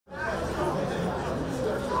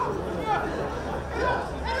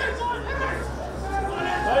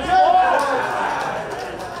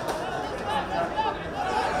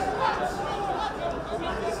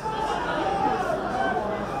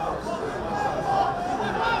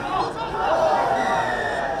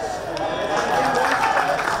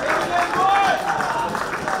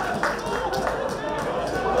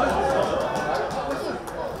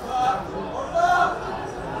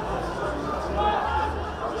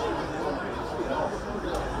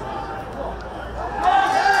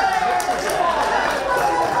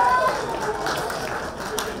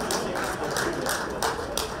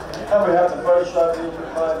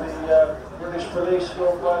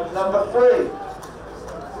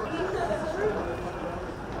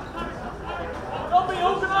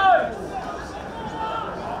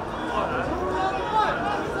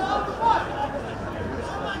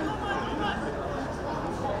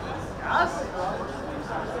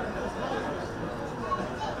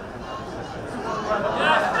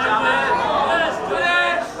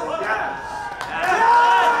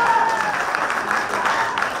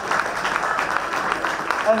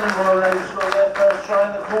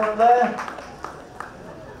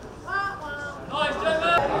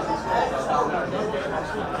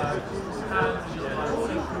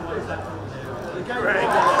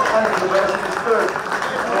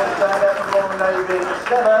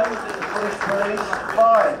7, Police 5.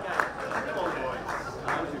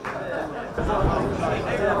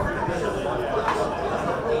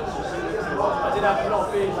 I did have a lot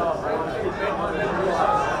of beers last night.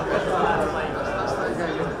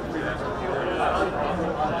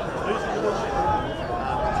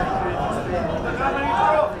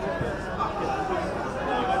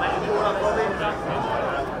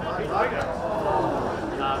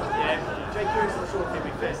 Yeah, Jake Lewis will sure keep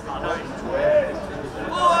me fit. I know.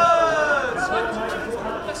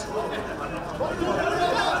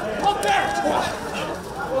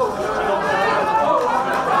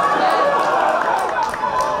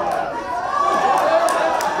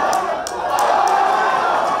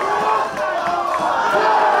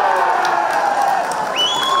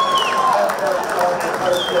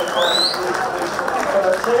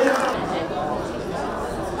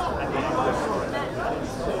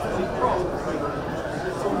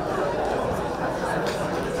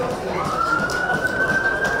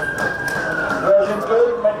 Version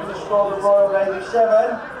good, making the score the Royal Navy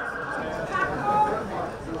 7.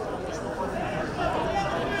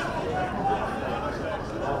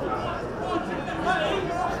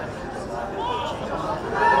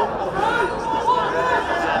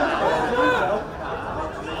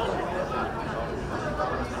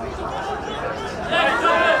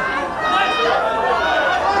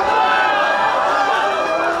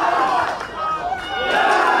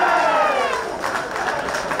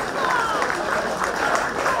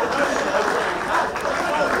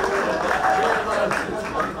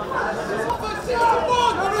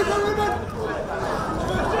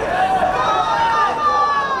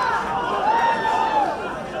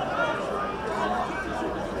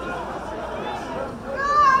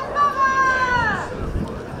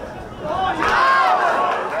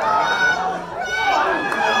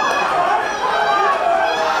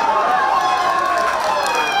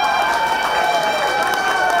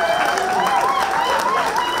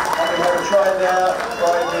 Tried out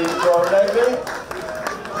by the Royal Navy.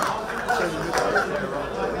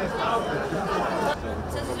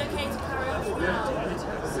 Says it's okay to carry on.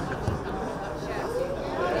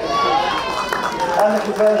 And the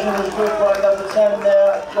conversion is good by number 10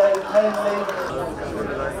 there, Jake Henley.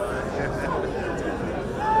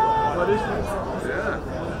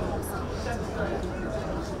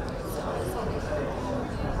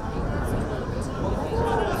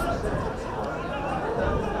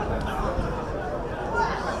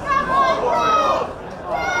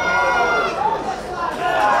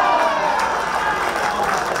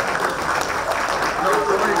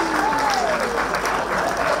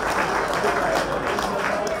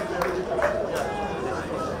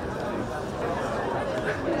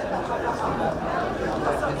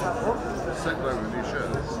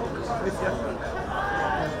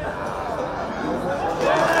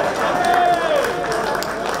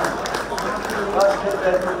 Last hit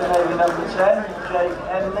there from the Navy number 10, Jake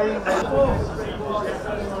Henley.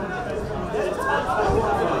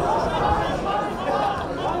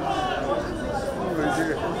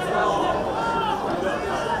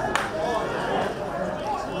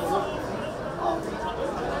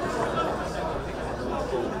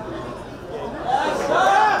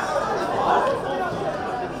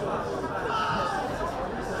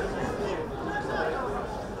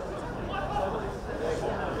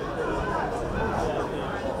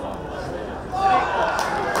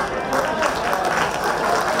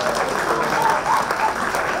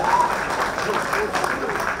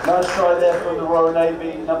 Nice try there from the Royal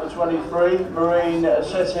Navy, number 23, Marine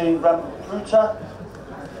Seti Ramputa.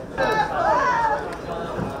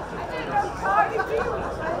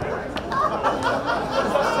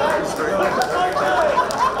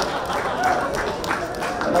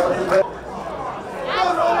 Another conversion.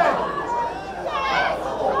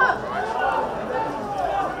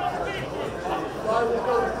 Right, we'll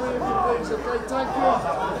go with 3 of you, please, okay? Thank you.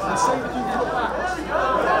 And see if you can put that.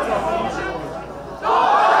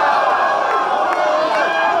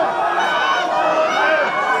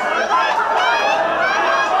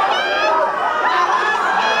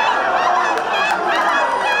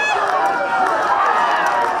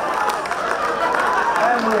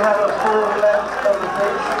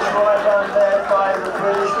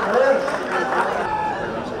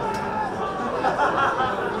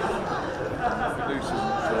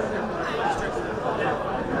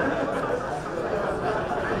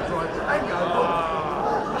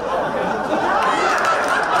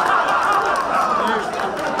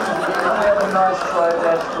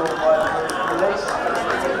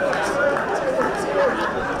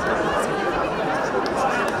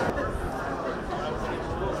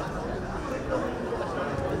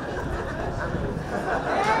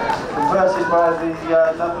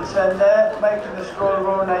 number 10 there, making the score of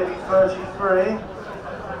Royal Navy 33,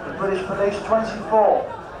 the British Police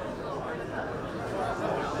 24.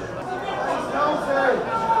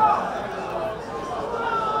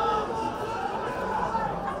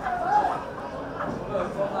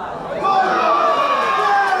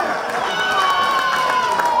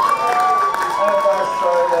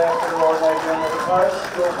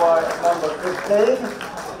 Scored by number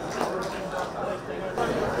 15.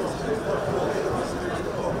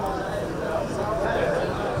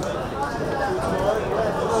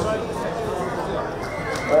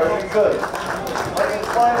 Very good. And the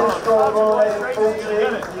final score of Royal Navy 14,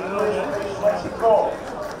 the English Police 24.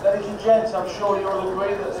 Ladies and gents, I'm sure you'll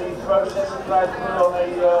agree that the process of glad to put on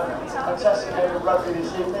a fantastic game of rugby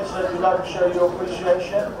this evening, so if you'd like to show your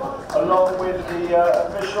appreciation, along with the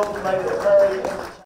officials, made it a very